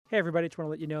Hey, everybody, just want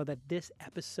to let you know that this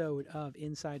episode of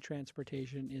Inside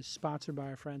Transportation is sponsored by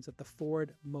our friends at the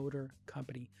Ford Motor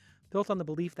Company. Built on the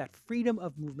belief that freedom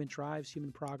of movement drives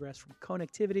human progress from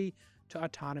connectivity to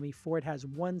autonomy, Ford has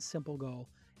one simple goal,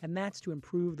 and that's to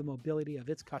improve the mobility of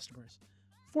its customers.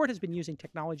 Ford has been using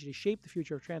technology to shape the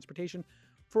future of transportation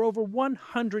for over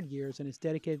 100 years and is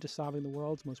dedicated to solving the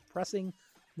world's most pressing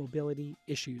mobility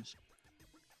issues.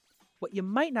 What you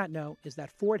might not know is that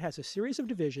Ford has a series of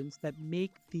divisions that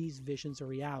make these visions a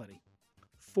reality.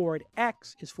 Ford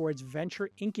X is Ford's venture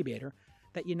incubator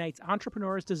that unites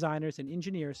entrepreneurs, designers, and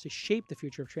engineers to shape the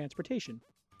future of transportation.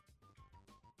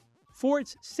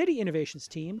 Ford's City Innovations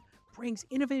team brings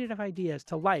innovative ideas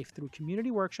to life through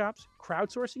community workshops,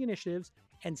 crowdsourcing initiatives,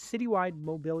 and citywide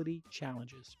mobility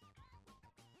challenges.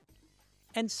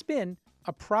 And Spin,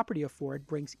 a property of Ford,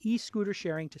 brings e-scooter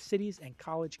sharing to cities and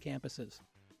college campuses.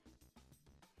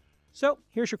 So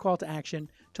here's your call to action.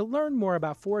 To learn more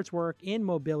about Ford's work in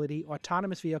mobility,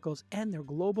 autonomous vehicles, and their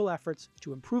global efforts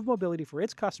to improve mobility for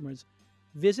its customers,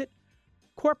 visit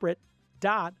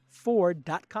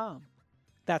corporate.ford.com.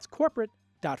 That's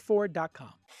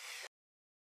corporate.ford.com.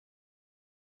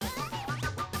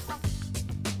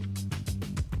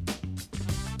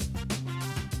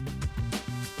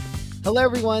 Hello,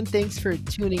 everyone. Thanks for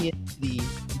tuning in to the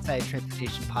Inside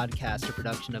Transportation podcast, a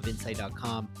production of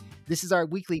Insight.com. This is our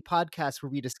weekly podcast where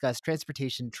we discuss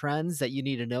transportation trends that you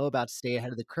need to know about to stay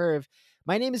ahead of the curve.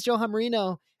 My name is Johan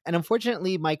Marino, and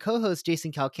unfortunately, my co-host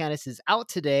Jason Kalkanis is out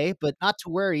today, but not to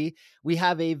worry. We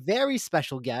have a very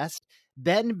special guest,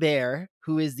 Ben Baer,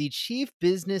 who is the Chief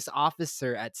Business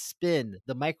Officer at Spin,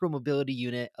 the micromobility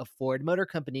unit of Ford Motor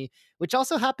Company, which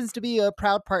also happens to be a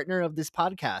proud partner of this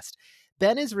podcast.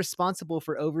 Ben is responsible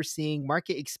for overseeing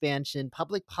market expansion,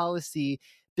 public policy,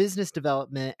 business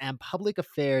development, and public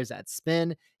affairs at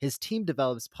Spin. His team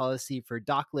develops policy for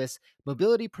dockless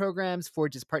mobility programs,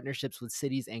 forges partnerships with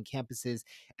cities and campuses,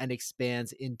 and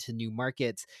expands into new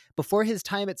markets. Before his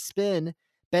time at Spin,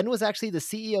 Ben was actually the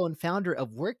CEO and founder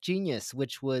of Work Genius,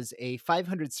 which was a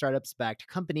 500 startups-backed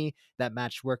company that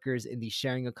matched workers in the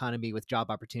sharing economy with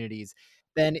job opportunities.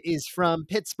 Ben is from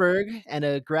Pittsburgh and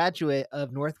a graduate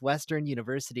of Northwestern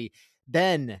University.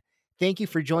 Ben, thank you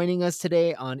for joining us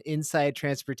today on Inside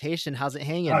Transportation. How's it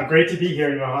hanging? Great to be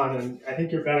here, Johan. And I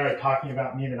think you're better at talking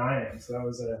about me than I am. So that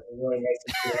was a really nice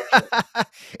introduction.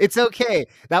 It's okay.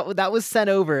 That was sent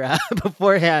over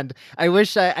beforehand. I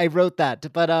wish I wrote that.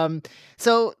 But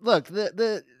so look,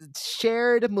 the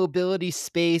shared mobility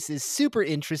space is super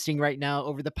interesting right now.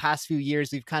 Over the past few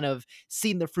years, we've kind of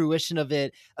seen the fruition of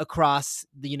it across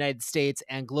the United States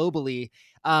and globally.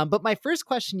 But my first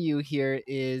question to you here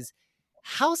is,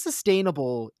 how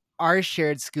sustainable are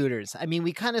shared scooters? I mean,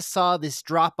 we kind of saw this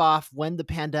drop off when the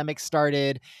pandemic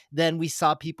started. Then we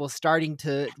saw people starting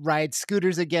to ride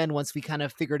scooters again once we kind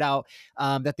of figured out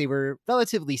that they were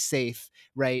relatively safe,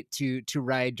 right, to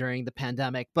ride during the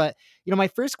pandemic. But, my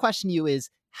first question to you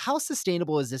is, how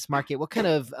sustainable is this market? What kind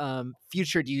of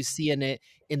future do you see in it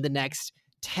in the next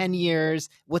 10 years?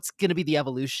 What's going to be the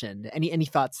evolution? Any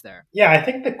thoughts there? Yeah, I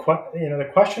think the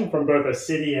question from both a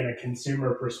city and a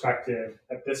consumer perspective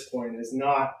at this point is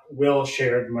not, will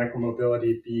shared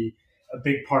micromobility be a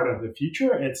big part of the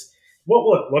future? It's, what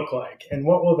will it look like? And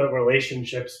what will the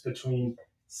relationships between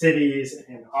cities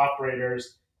and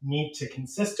operators need to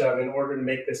consist of in order to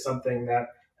make this something that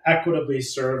equitably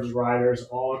serves riders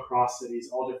all across cities,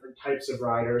 all different types of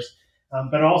riders,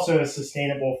 but also is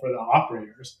sustainable for the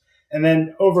operators? And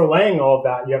then overlaying all of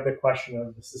that, you have the question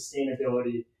of the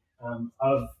sustainability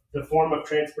of the form of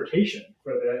transportation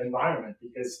for the environment,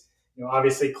 because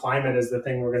obviously climate is the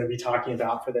thing we're going to be talking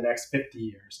about for the next 50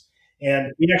 years.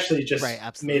 And we actually just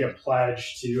made a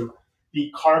pledge to be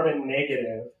carbon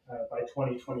negative by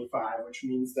 2025, which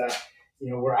means that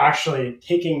we're actually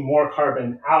taking more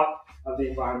carbon out of the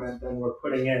environment than we're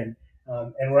putting in,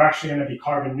 and we're actually going to be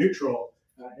carbon neutral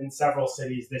in several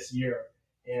cities this year.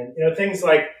 And things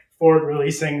like Ford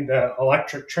releasing the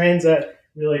electric transit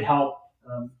really help,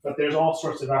 but there's all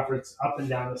sorts of efforts up and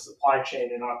down the supply chain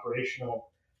and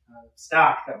operational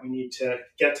stack that we need to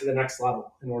get to the next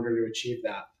level in order to achieve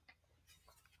that.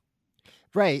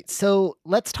 Right. So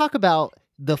let's talk about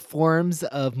the forms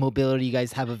of mobility you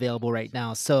guys have available right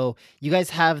now. So you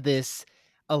guys have this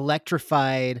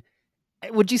electrified,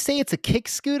 would you say it's a kick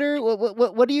scooter?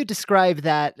 What do you describe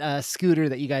that scooter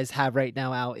that you guys have right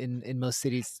now out in most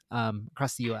cities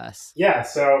across the U.S.? Yeah,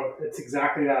 so it's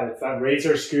exactly that. It's that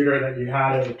Razor scooter that you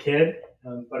had as a kid,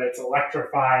 but it's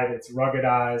electrified, it's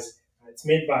ruggedized. It's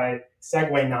made by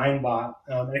Segway Ninebot,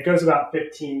 and it goes about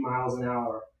 15 miles an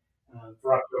hour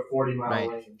for up to a 40-mile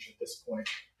range at this point.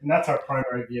 And that's our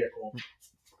primary vehicle.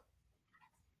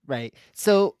 Right.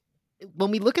 So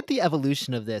when we look at the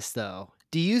evolution of this, though,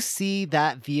 do you see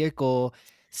that vehicle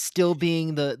still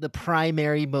being the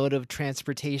primary mode of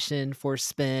transportation for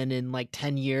Spin in like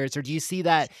 10 years? Or do you see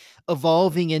that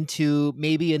evolving into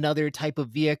maybe another type of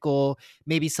vehicle,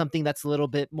 maybe something that's a little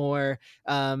bit more,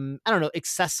 I don't know,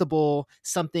 accessible,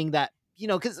 something that,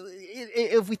 because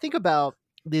if we think about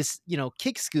this,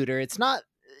 kick scooter, it's not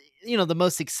the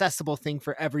most accessible thing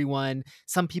for everyone.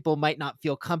 Some people might not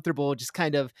feel comfortable just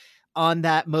kind of on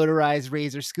that motorized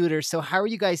Razor scooter. So how are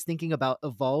you guys thinking about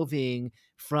evolving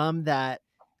from that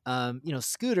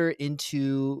scooter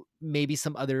into maybe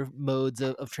some other modes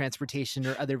of transportation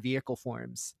or other vehicle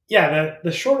forms? Yeah,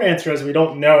 the short answer is we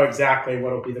don't know exactly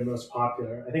what will be the most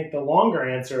popular. I think the longer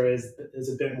answer is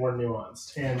a bit more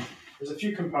nuanced, and there's a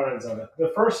few components of it.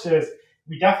 The first is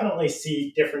we definitely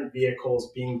see different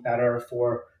vehicles being better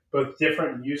for both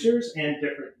different users and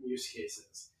different use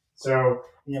cases. So,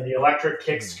 the electric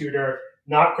kick scooter,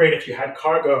 not great if you had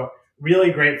cargo,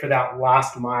 really great for that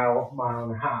last mile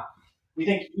and a half. We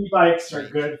think e-bikes are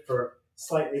good for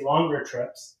slightly longer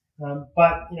trips.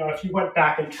 But if you went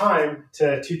back in time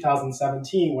to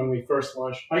 2017 when we first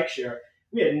launched BikeShare,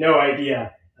 we had no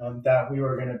idea that we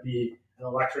were going to be an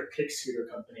electric kick scooter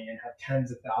company and have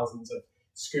tens of thousands of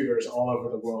scooters all over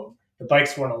the world. The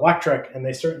bikes weren't electric, and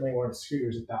they certainly weren't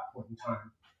scooters at that point in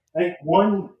time. I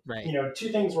think two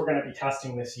things we're going to be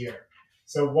testing this year.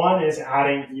 So one is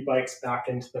adding e-bikes back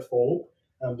into the fold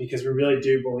because we really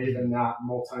do believe in that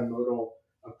multimodal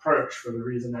approach for the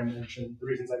reasons I mentioned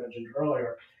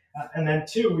earlier. And then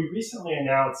two, we recently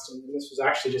announced, and this was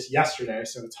actually just yesterday,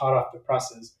 so it's hot off the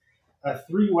presses, a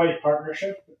three-way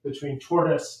partnership between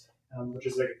Tortoise, which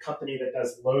is a company that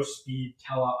does low-speed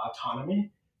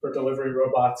tele-autonomy for delivery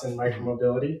robots and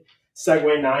micromobility,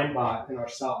 Segway, Ninebot, and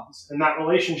ourselves. And that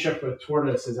relationship with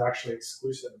Tortoise is actually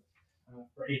exclusive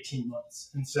for 18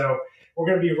 months. And so we're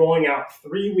going to be rolling out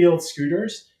three-wheeled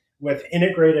scooters with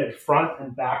integrated front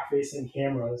and back-facing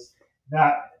cameras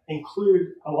that include,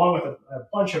 along with a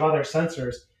bunch of other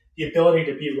sensors, the ability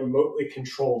to be remotely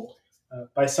controlled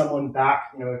by someone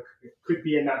back. It could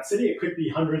be in that city, it could be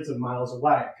hundreds of miles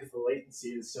away because the latency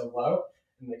is so low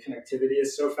and the connectivity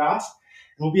is so fast.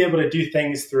 And we'll be able to do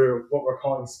things through what we're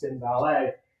calling Spin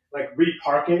Valet, like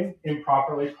reparking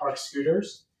improperly parked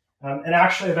scooters, and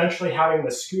actually eventually having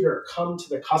the scooter come to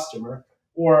the customer,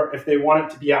 or if they want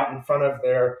it to be out in front of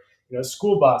their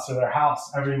school bus or their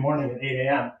house every morning at 8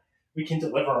 a.m., we can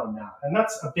deliver on that. And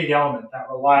that's a big element, that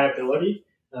reliability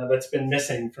that's been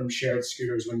missing from shared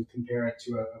scooters when you compare it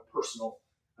to a personal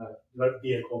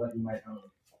vehicle that you might own.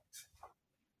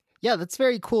 Yeah, that's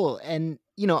very cool. And,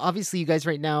 obviously you guys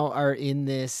right now are in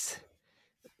this,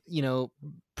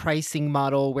 pricing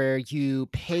model where you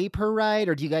pay per ride,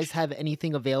 or do you guys have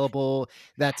anything available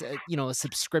that's, a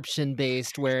subscription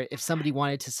based where if somebody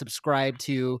wanted to subscribe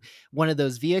to one of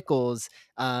those vehicles,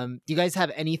 do you guys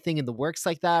have anything in the works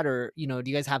like that? Or, do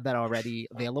you guys have that already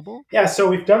available? Yeah, so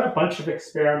we've done a bunch of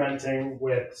experimenting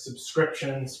with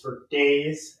subscriptions for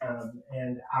days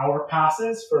and hour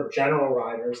passes for general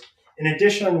riders. In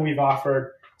addition, we've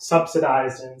offered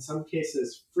subsidized and in some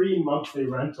cases free monthly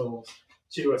rentals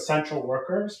to essential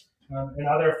workers and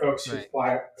other folks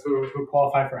who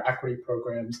qualify for equity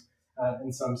programs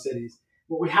in some cities.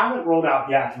 What we haven't rolled out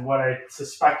yet, and what I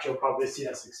suspect you'll probably see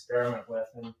us experiment with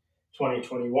in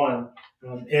 2021,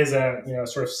 is a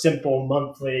sort of simple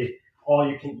monthly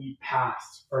all-you-can-eat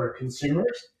pass for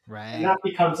consumers. Right. And that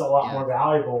becomes a lot more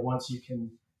valuable once you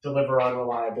can deliver on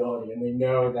reliability, and they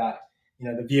know that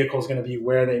the vehicle is going to be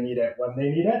where they need it when they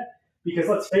need it. Because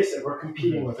let's face it, we're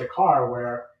competing with a car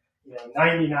where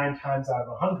 99 times out of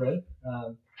 100,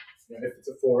 if it's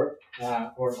a Ford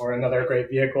or another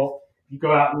great vehical, you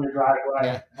go out in your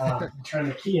driveway, you turn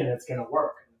the key, and it's going to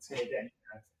work. And it's going to get you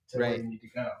to where you need to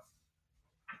go.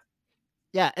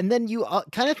 Yeah, and then you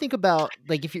kind of think about,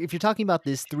 like, if you're talking about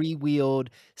this three-wheeled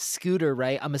scooter,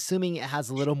 right? I'm assuming it has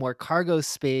a little more cargo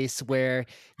space where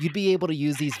you'd be able to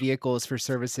use these vehicles for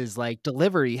services like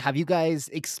delivery. Have you guys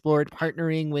explored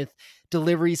partnering with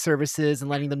delivery services and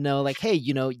letting them know, like, hey,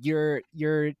 your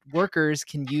workers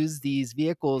can use these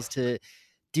vehicles to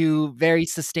do very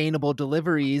sustainable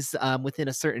deliveries within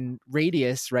a certain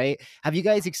radius, right? Have you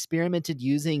guys experimented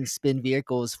using Spin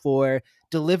vehicles for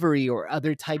delivery or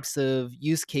other types of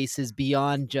use cases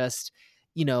beyond just,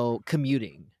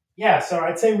 commuting? Yeah, so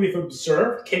I'd say we've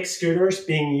observed kick scooters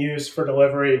being used for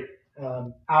delivery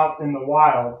out in the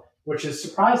wild, which has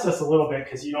surprised us a little bit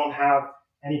because you don't have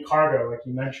any cargo, like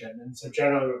you mentioned. And so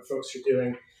generally what folks are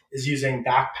doing is using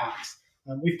backpacks.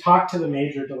 We've talked to the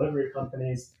major delivery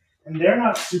companies, and they're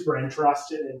not super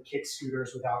interested in kick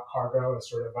scooters without cargo as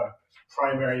sort of a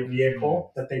primary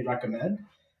vehicle that they recommend.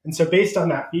 And so based on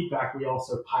that feedback, we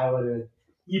also piloted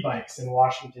e-bikes in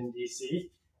Washington,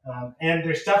 D.C. And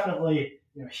there's definitely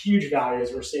huge value,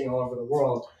 as we're seeing all over the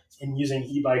world, in using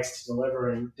e-bikes to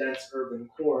deliver in dense urban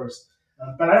cores.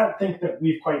 But I don't think that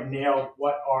we've quite nailed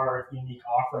what our unique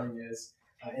offering is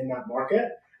in that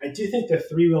market. I do think the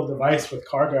three-wheel device with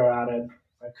cargo added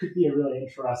could be a really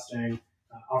interesting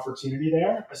opportunity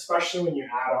there, especially when you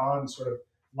add on sort of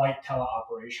light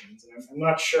teleoperations. And I'm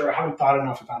not sure, I haven't thought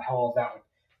enough about how all of that would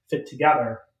fit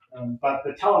together. But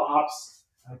the teleops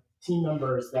team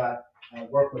members that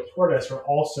work with Tortoise are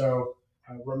also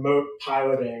remote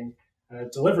piloting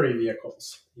delivery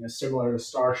vehicles, similar to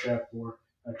Starship, or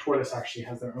Tortoise actually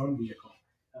has their own vehicle.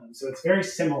 So it's very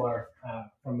similar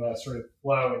from a sort of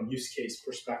flow and use case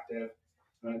perspective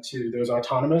to those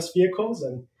autonomous vehicles.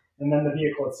 And then the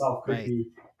vehicle itself could be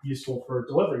useful for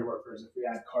delivery workers if we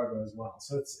add cargo as well.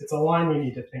 So it's a line we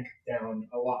need to think down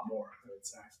a lot more, I would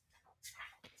say.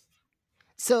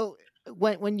 So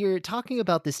when you're talking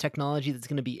about this technology that's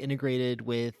going to be integrated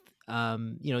with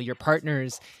your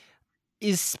partners,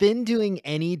 is Spin doing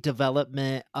any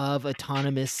development of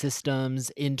autonomous systems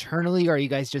internally? Or are you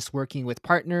guys just working with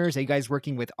partners? Are you guys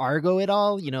working with Argo at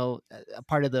all? A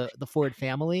part of the Ford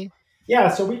family? Yeah,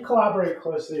 so we collaborate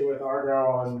closely with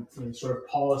Argo on sort of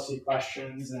policy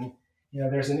questions, and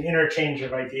there's an interchange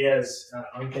of ideas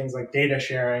on things like data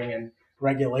sharing and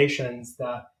regulations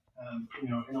that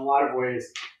in a lot of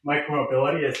ways,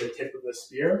 micromobility is the tip of the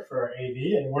spear for AV,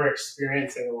 and we're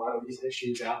experiencing a lot of these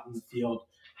issues out in the field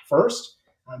first.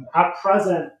 At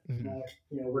present,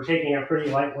 we're taking a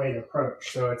pretty lightweight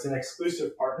approach. So it's an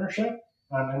exclusive partnership,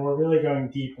 and we're really going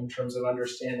deep in terms of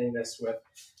understanding this with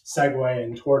Segway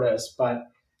and Tortoise. But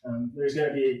there's going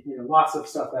to be lots of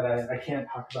stuff that I can't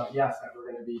talk about yet that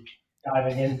we're going to be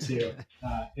diving into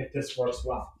if this works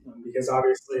well. Because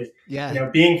obviously,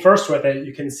 being first with it,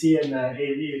 you can see in the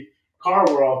AV car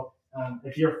world,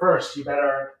 if you're first, you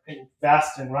better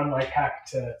invest and run like heck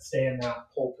to stay in that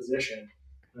pole position.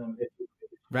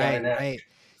 Right.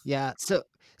 Yeah.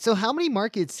 So how many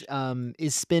markets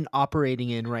is Spin operating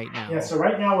in right now? Yeah. So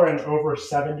right now we're in over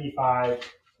 75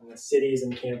 cities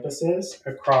and campuses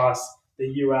across the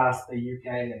US, the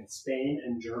UK, and Spain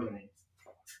and Germany.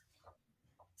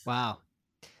 Wow.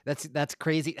 That's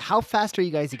crazy. How fast are you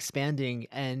guys expanding?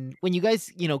 And when you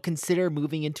guys, consider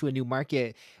moving into a new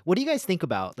market, what do you guys think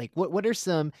about? Like, what are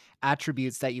some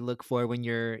attributes that you look for when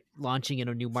you're launching in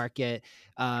a new market?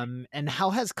 And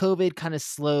how has COVID kind of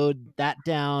slowed that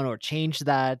down or changed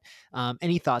that?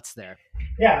 Any thoughts there?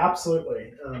 Yeah,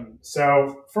 absolutely.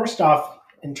 So first off,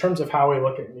 in terms of how we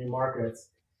look at new markets,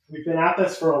 we've been at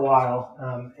this for a while,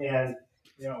 and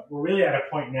we're really at a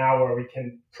point now where we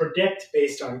can predict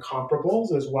based on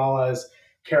comparables as well as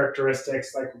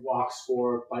characteristics like walk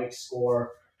score, bike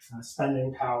score,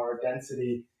 spending power,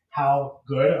 density, how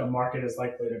good a market is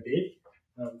likely to be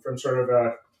from sort of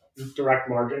a direct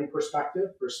margin perspective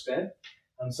for Spin.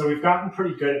 So we've gotten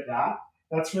pretty good at that.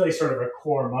 That's really sort of a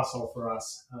core muscle for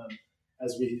us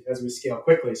as we scale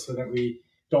quickly so that we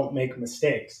don't make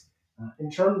mistakes.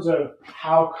 In terms of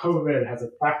how COVID has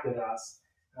affected us,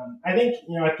 I think,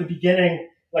 at the beginning,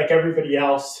 like everybody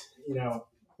else,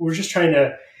 we're just trying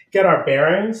to get our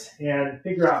bearings and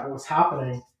figure out what was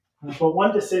happening. But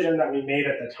one decision that we made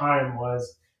at the time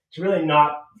was to really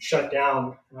not shut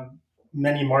down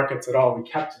many markets at all. We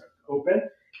kept it open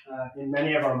in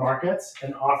many of our markets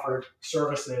and offered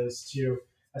services to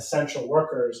essential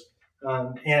workers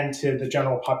and to the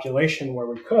general population where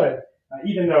we could,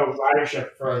 even though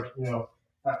ridership for,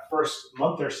 that first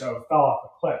month or so fell off a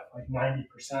cliff, like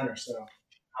 90% or so.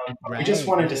 We just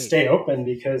wanted to stay open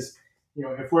because,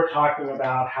 if we're talking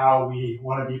about how we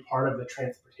want to be part of the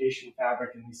transportation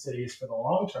fabric in these cities for the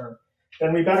long term,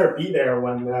 then we better be there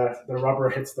when the rubber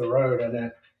hits the road and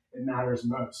it matters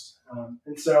most.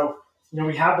 And so,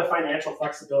 we have the financial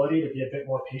flexibility to be a bit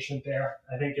more patient there.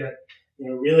 I think it,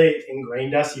 really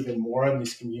ingrained us even more in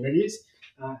these communities.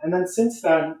 And then since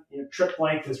then, trip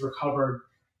length has recovered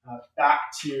back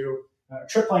to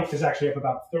trip length is actually up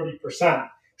about 30%.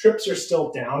 Trips are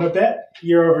still down a bit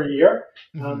year over year,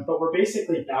 but we're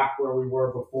basically back where we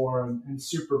were before and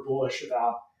super bullish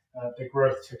about the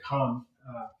growth to come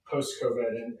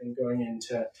post-COVID and going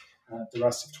into the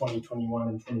rest of 2021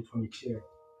 and 2022.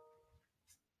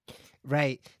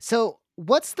 Right. So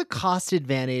what's the cost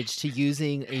advantage to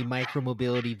using a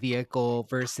micromobility vehicle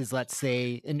versus, let's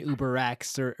say, an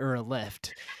UberX or a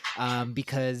Lyft?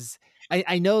 Because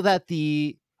I know that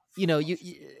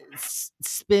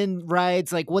spin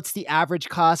rides, like what's the average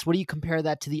cost? What do you compare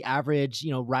that to the average,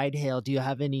 ride hail? Do you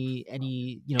have any,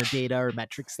 data or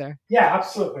metrics there? Yeah,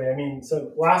 absolutely. I mean,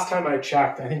 so last time I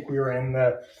checked, I think we were in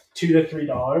the $2 to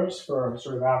 $3 for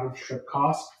sort of average trip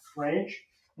cost range.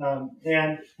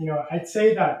 And, I'd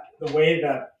say that the way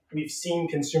that we've seen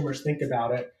consumers think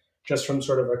about it, just from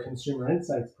sort of a consumer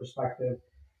insights perspective,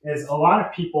 is a lot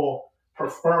of people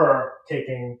prefer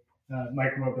taking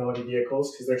micromobility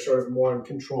vehicles because they're sort of more in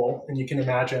control. And you can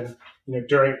imagine,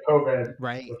 during COVID,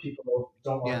 right, where people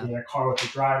don't want to be in a car with a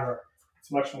driver,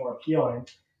 it's much more appealing.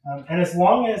 And as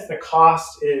long as the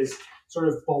cost is sort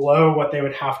of below what they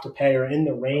would have to pay or in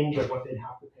the range of what they'd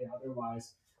have to pay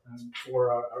otherwise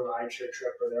for a rideshare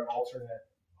trip or their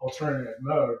alternative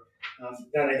mode,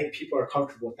 then I think people are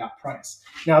comfortable with that price.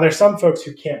 Now, there's some folks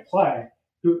who can't play,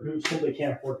 who simply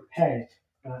can't afford to pay.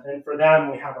 And for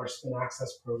them, we have our Spin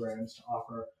Access programs to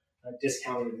offer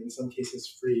discounted, in some cases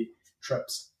free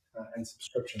trips and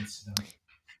subscriptions to them.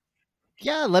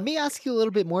 Yeah, let me ask you a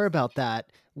little bit more about that.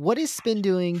 What is Spin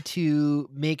doing to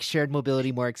make shared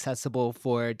mobility more accessible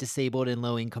for disabled and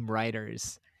low-income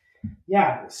riders?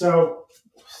 Yeah, so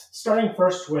starting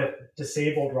first with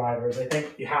disabled riders, I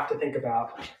think you have to think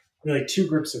about really two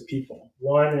groups of people.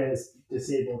 One is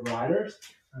disabled riders.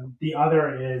 The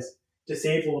other is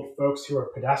disabled folks who are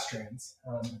pedestrians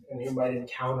and who might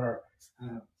encounter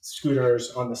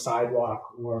scooters on the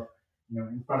sidewalk or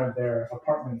in front of their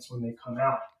apartments when they come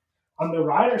out. On the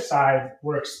rider side,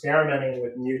 we're experimenting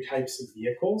with new types of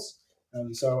vehicles.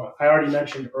 So I already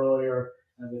mentioned earlier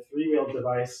the three-wheel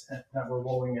device that we're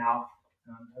rolling out,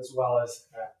 as well as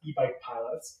e-bike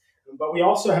pilots. But we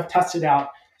also have tested out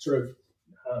sort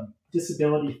of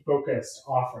disability-focused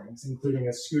offerings, including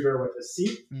a scooter with a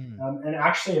seat, and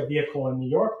actually a vehicle in New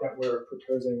York that we're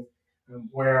proposing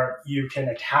where you can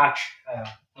attach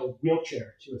a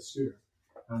wheelchair to a scooter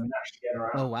and actually get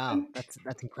around. Oh, wow.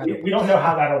 That's incredible. We don't know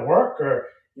how that'll work or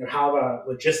how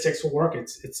the logistics will work.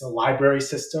 It's a library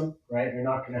system, right? You're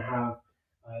not going to have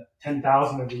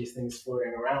 10,000 of these things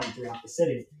floating around throughout the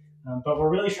city. But we're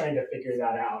really trying to figure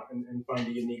that out and find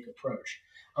a unique approach.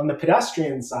 On the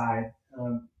pedestrian side,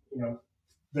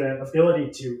 the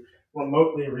ability to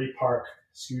remotely repark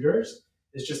scooters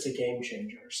is just a game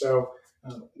changer. So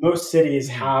most cities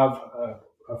have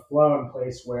a flow in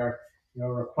place where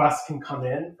requests can come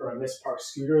in for a misparked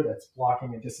scooter that's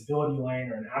blocking a disability lane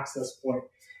or an access point,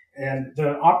 and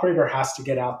the operator has to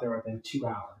get out there within 2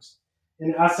 hours.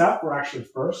 In SF, we're actually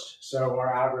first, so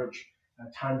our average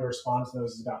time to respond to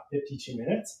those is about 52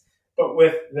 minutes. But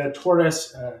with the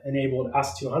Tortoise-enabled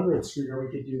S200 scooter,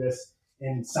 we could do this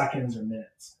in seconds or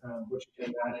minutes, which you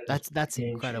can imagine. That's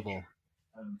incredible.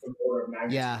 From order of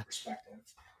magnitude perspective.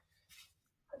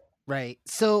 Right.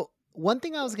 So one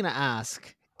thing I was going to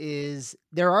ask is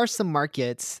there are some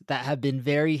markets that have been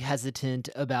very hesitant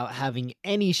about having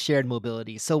any shared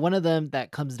mobility. So one of them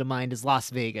that comes to mind is Las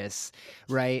Vegas,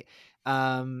 right?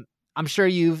 I'm sure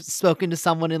you've spoken to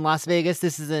someone in Las Vegas.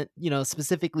 This isn't,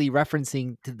 specifically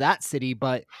referencing to that city,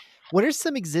 but what are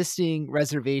some existing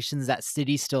reservations that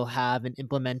cities still have in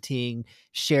implementing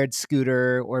shared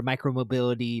scooter or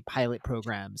micromobility pilot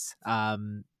programs?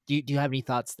 Do you have any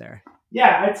thoughts there?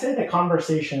 Yeah, I'd say the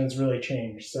conversation has really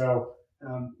changed. So,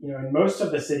 in most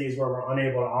of the cities where we're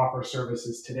unable to offer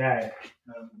services today,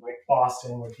 like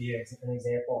Boston would be an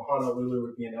example, Honolulu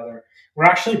would be another, we're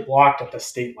actually blocked at the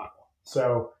state level.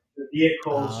 So the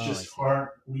vehicles aren't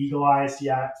legalized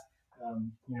yet.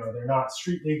 They're not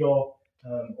street legal,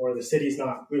 or the city's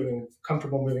not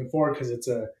comfortable moving forward because it's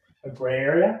a gray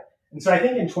area. And so I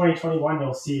think in 2021,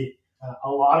 you'll see a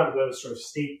lot of those sort of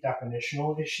state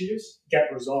definitional issues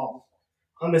get resolved.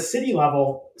 On the city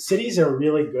level, cities are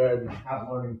really good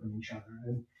at learning from each other.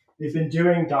 And they've been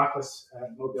doing dockless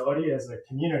mobility as a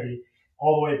community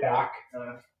all the way back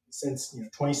since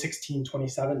 2016,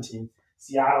 2017.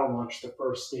 Seattle launched the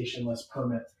first stationless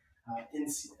permit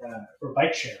for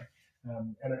bike share.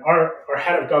 And our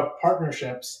head of Gov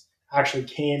partnerships actually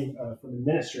came from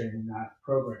administrating that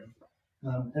program.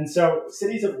 And so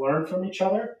cities have learned from each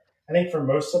other. I think for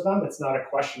most of them, it's not a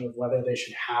question of whether they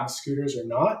should have scooters or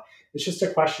not. It's just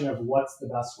a question of what's the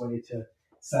best way to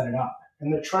set it up.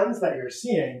 And the trends that you're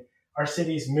seeing are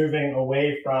cities moving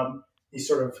away from these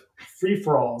sort of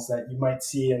free-for-alls that you might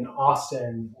see in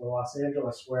Austin or Los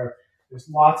Angeles, where there's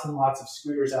lots and lots of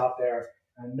scooters out there,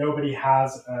 and nobody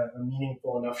has a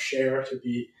meaningful enough share to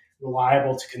be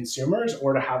reliable to consumers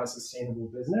or to have a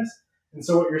sustainable business. And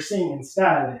so what you're seeing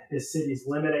instead is cities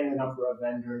limiting the number of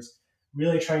vendors,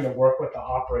 really trying to work with the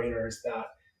operators that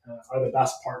are the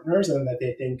best partners and that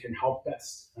they think can help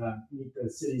best meet the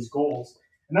city's goals.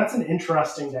 And that's an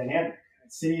interesting dynamic.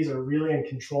 Cities are really in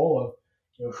control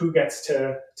of who gets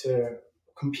to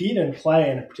compete and play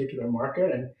in a particular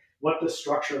market and what the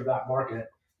structure of that market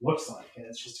looks like. And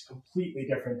it's just a completely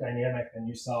different dynamic than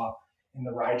you saw in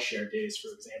the rideshare days, for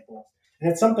example.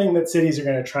 And it's something that cities are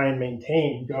going to try and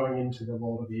maintain going into the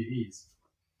world of EVs.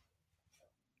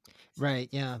 Right.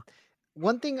 Yeah.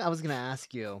 One thing I was going to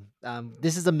ask you,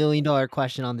 this is $1 million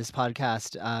question on this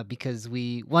podcast because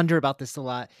we wonder about this a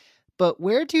lot. But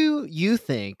where do you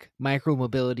think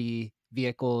micromobility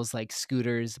vehicles like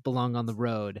scooters belong on the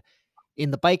road?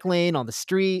 In the bike lane, on the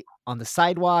street, on the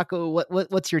sidewalk?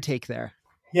 What's your take there?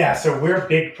 Yeah, so we're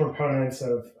big proponents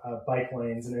of bike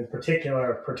lanes, and in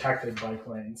particular, protected bike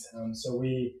lanes. So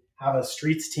we have a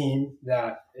streets team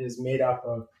that is made up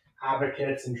of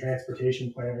advocates and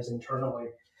transportation planners internally.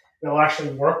 They'll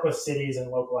actually work with cities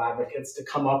and local advocates to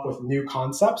come up with new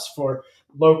concepts for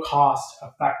low-cost,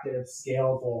 effective,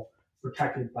 scalable,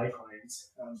 protected bike lanes.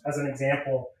 As an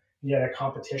example, we had a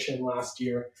competition last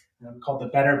year called the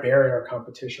Better Barrier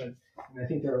Competition. And I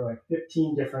think there were like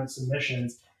 15 different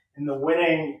submissions. And the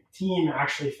winning team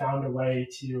actually found a way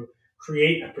to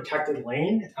create a protected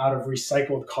lane out of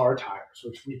recycled car tires,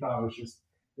 which we thought was just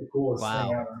the coolest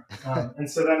thing ever. And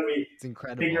so then we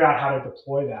figured out how to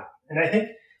deploy that. And I think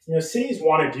cities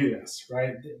want to do this,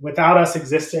 right? Without us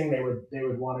existing, they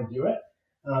would want to do it.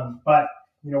 But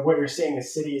what you're seeing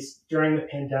is cities during the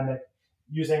pandemic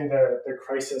using the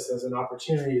crisis as an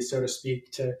opportunity, so to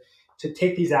speak, to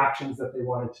take these actions that they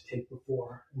wanted to take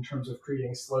before in terms of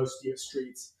creating slow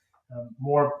streets,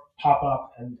 more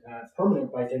pop-up and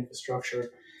permanent bike infrastructure.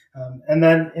 And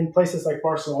then in places like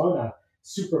Barcelona,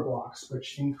 super blocks,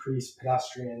 which increase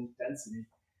pedestrian density.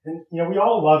 And, we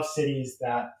all love cities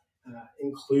that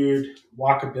include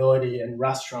walkability and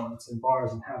restaurants and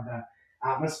bars and have that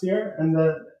atmosphere. And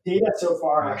the data so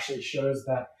far actually shows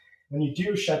that when you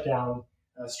do shut down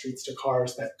streets to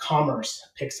cars, that commerce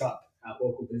picks up at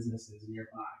local businesses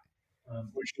nearby,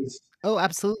 which is... Oh,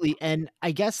 absolutely. And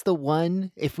I guess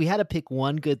if we had to pick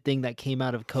one good thing that came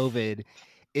out of COVID,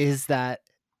 is that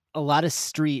a lot of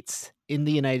streets in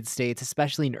the United States,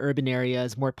 especially in urban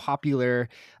areas, more popular,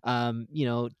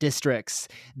 districts,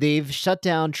 they've shut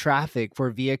down traffic for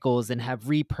vehicles and have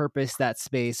repurposed that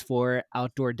space for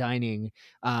outdoor dining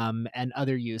and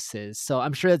other uses. So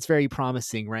I'm sure that's very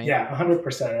promising, right? Yeah,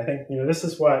 100%. I think, this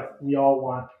is what we all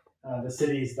want, the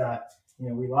cities that,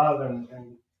 we love and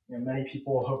many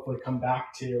people hopefully come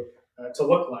back to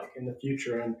look like in the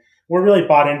future. And we're really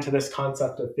bought into this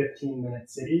concept of 15-minute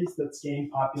cities that's gained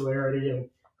popularity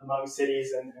among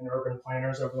cities and urban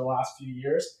planners over the last few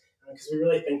years, because we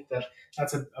really think that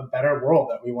that's a better world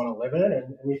that we want to live in.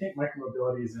 And we think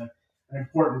micromobility is an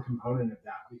important component of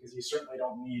that, because you certainly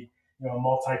don't need a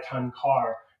multi-ton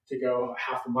car to go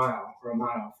half a mile or a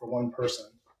mile for one person.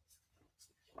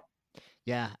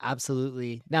 Yeah,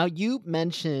 absolutely. Now, you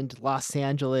mentioned Los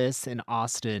Angeles and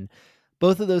Austin.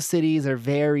 Both of those cities are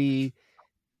very,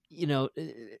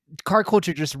 car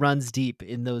culture just runs deep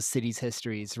in those cities'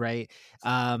 histories, right?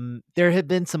 There have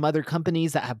been some other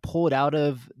companies that have pulled out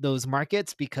of those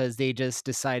markets because they just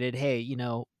decided, hey,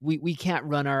 we can't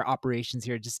run our operations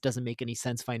here. It just doesn't make any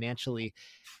sense financially.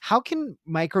 How can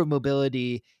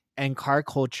micromobility and car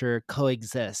culture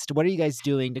coexist? What are you guys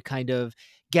doing to kind of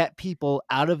get people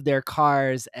out of their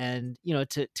cars and,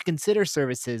 to consider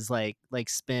services like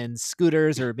Spin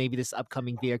scooters, or maybe this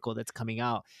upcoming vehicle that's coming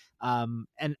out?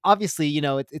 And obviously,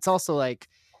 it's also like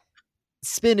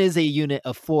Spin is a unit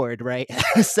of Ford, right?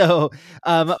 So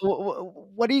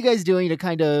what are you guys doing to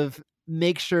kind of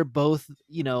make sure both,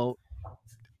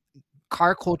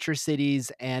 car culture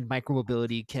cities and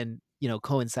micromobility can,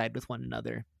 coincide with one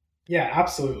another? Yeah,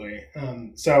 absolutely.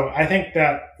 So I think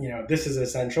that, this is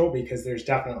essential because there's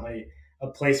definitely a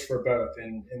place for both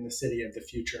in the city of the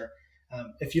future.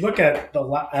 If you look at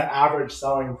the average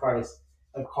selling price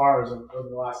of cars over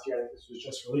the last year, I think this was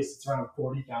just released, it's around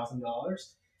 $40,000.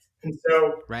 And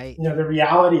so, right. The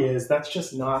reality is that's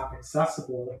just not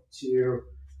accessible to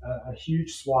a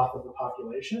huge swath of the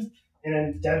population. And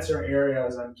in denser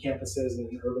areas on campuses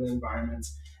and in urban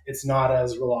environments, it's not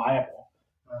as reliable.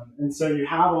 And so you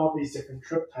have all these different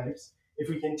trip types. If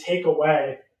we can take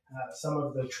away some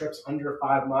of the trips under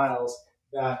 5 miles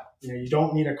that you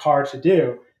don't need a car to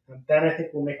do, then I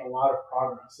think we'll make a lot of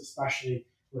progress, especially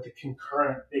with a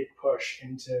concurrent big push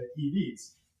into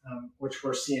EVs, which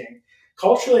we're seeing.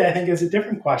 Culturally, I think is a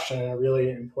different question and a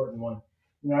really important one.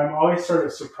 I'm always sort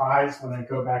of surprised when I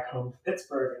go back home to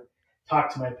Pittsburgh and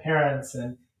talk to my parents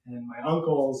and my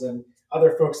uncles and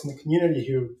other folks in the community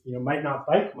who might not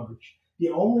bike much. The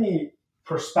only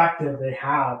perspective they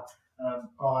have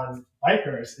on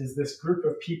bikers is this group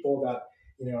of people that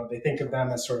they think of them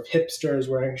as sort of hipsters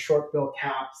wearing short bill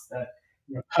caps that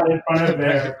cut in front of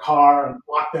their car and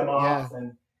block them off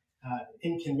and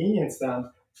inconvenience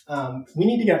them. We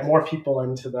need to get more people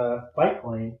into the bike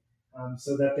lane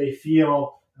so that they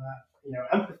feel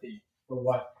empathy for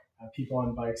what people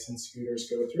on bikes and scooters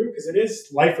go through, because it is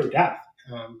life or death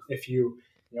if you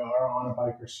are on a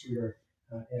bike or scooter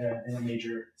in a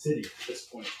major city at this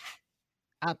point.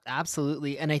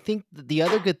 Absolutely. And I think the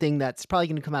other good thing that's probably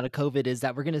going to come out of COVID is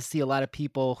that we're going to see a lot of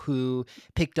people who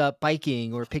picked up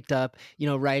biking or picked up,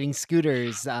 riding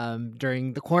scooters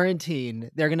during the quarantine.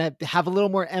 They're going to have a little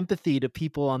more empathy to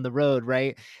people on the road,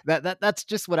 right? That's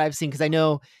just what I've seen, because I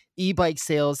know e-bike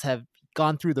sales have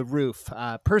gone through the roof,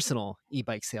 personal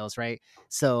e-bike sales, right?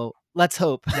 So let's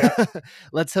hope,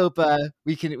 let's hope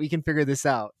we can figure this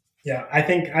out. Yeah, I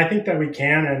think that we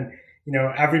can, and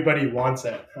everybody wants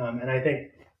it. And I think,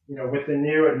 with the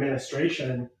new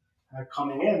administration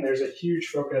coming in, there's a huge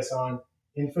focus on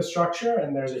infrastructure,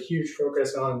 and there's a huge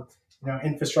focus on,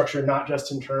 infrastructure, not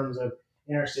just in terms of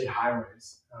interstate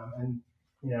highways. And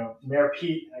Mayor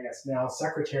Pete, I guess now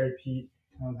Secretary Pete,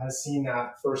 has seen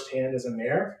that firsthand as a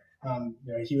mayor.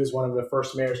 He was one of the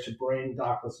first mayors to bring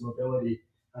dockless mobility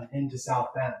into South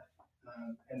Bend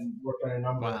and worked on a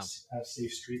number of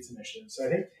safe streets initiatives. So I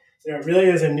think it really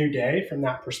is a new day from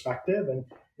that perspective. And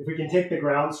if we can take the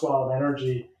groundswell of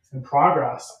energy and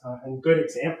progress and good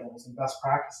examples and best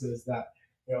practices that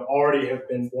already have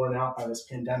been borne out by this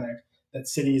pandemic, that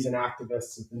cities and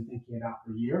activists have been thinking about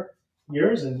for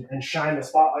years, and shine the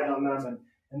spotlight on them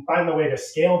and find the way to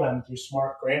scale them through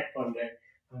smart grant funding,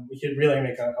 we could really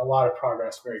make a lot of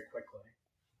progress very quickly.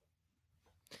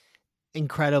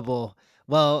 Incredible.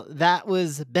 Well, that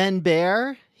was Ben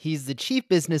Baer. He's the Chief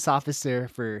Business Officer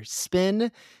for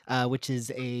Spin, which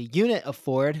is a unit of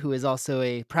Ford, who is also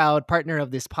a proud partner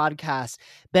of this podcast.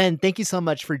 Ben, thank you so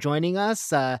much for joining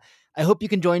us. I hope you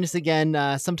can join us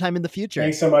again sometime in the future.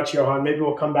 Thanks so much, Johan. Maybe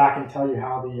we'll come back and tell you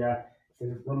how the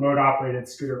remote operated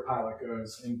scooter pilot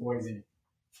goes in Boise.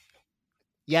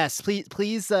 Yes,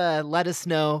 please let us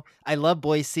know. I love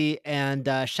Boise, and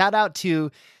shout out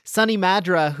to Sonny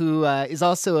Madra, who is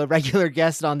also a regular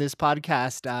guest on this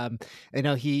podcast. I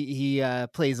know he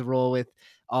plays a role with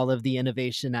all of the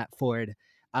innovation at Ford.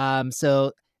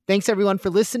 So thanks everyone for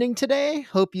listening today.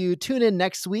 Hope you tune in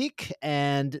next week.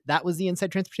 And that was the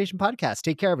Inside Transportation Podcast.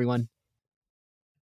 Take care, everyone.